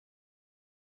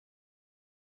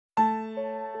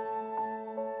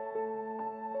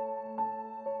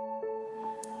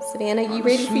Savannah, you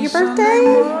ready for your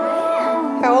birthday?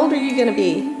 How old are you gonna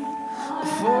be?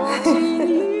 14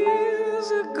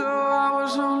 years ago I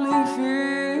was only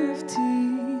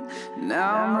 15.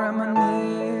 Now I'm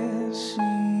reminiscing.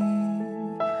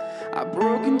 I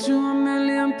broke into a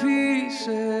million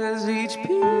pieces, each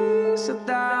piece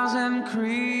 1,000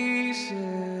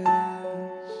 creases.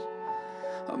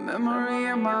 A memory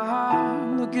in my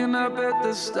heart, looking up at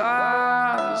the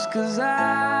stars. 'Cause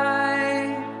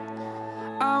I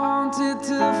wanted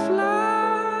to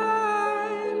fly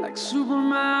like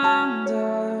Superman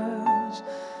does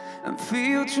and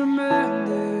feel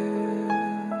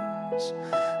tremendous.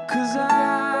 'Cause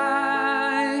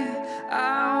I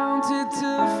wanted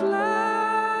to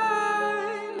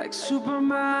fly like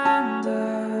Superman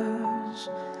does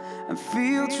and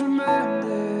feel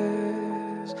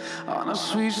tremendous on a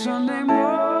sweet Sunday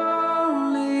morning.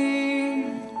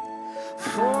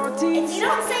 14 If you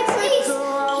don't say please, he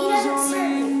doesn't serve.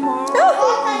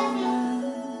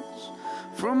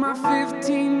 From my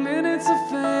 15 minutes of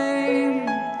fame,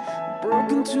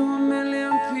 broke into a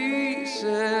million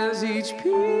pieces, each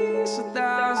piece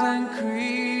 1,000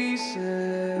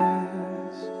 creases.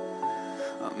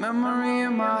 A memory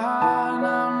in my heart,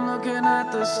 now I'm looking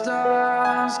at the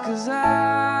stars. 'Cause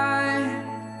I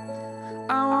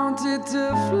wanted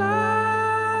to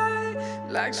fly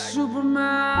like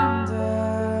Superman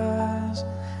does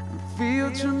and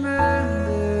feel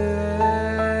tremendous.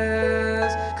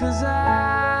 'Cause I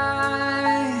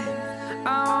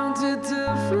wanted to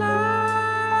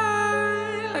fly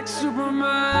like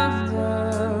Superman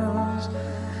does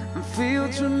and feel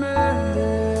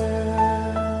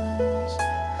tremendous.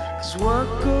 'Cause what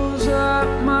goes up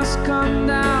must come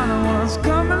down, and what's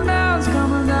coming down's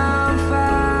coming down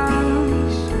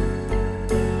fast.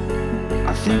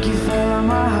 I think you fell in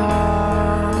my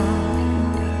heart.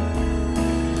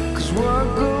 'Cause what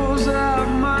goes up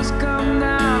must come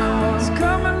down, what's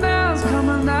coming down's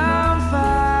coming down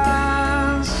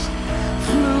fast.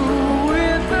 Flew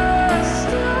with the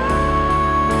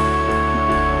stars,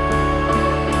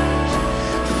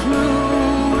 flew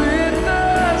with the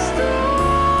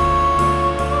stars.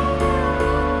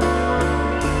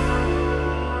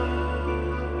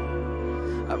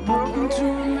 I broke into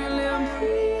a million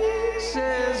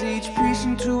pieces, each piece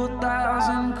into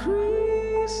 1,000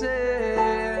 creases.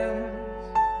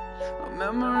 A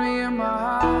memory in my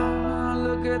heart, I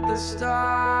look at the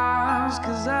stars.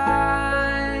 'Cause I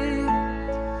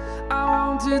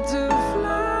wanted to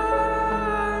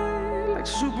fly like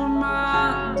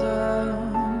Superman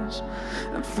does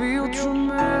and feel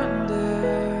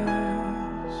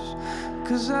tremendous.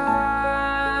 'Cause I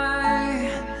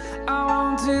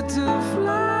wanted to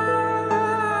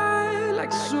fly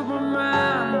like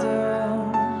Superman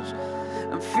does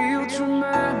and feel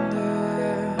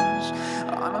tremendous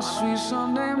on a sweet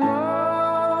Sunday morning.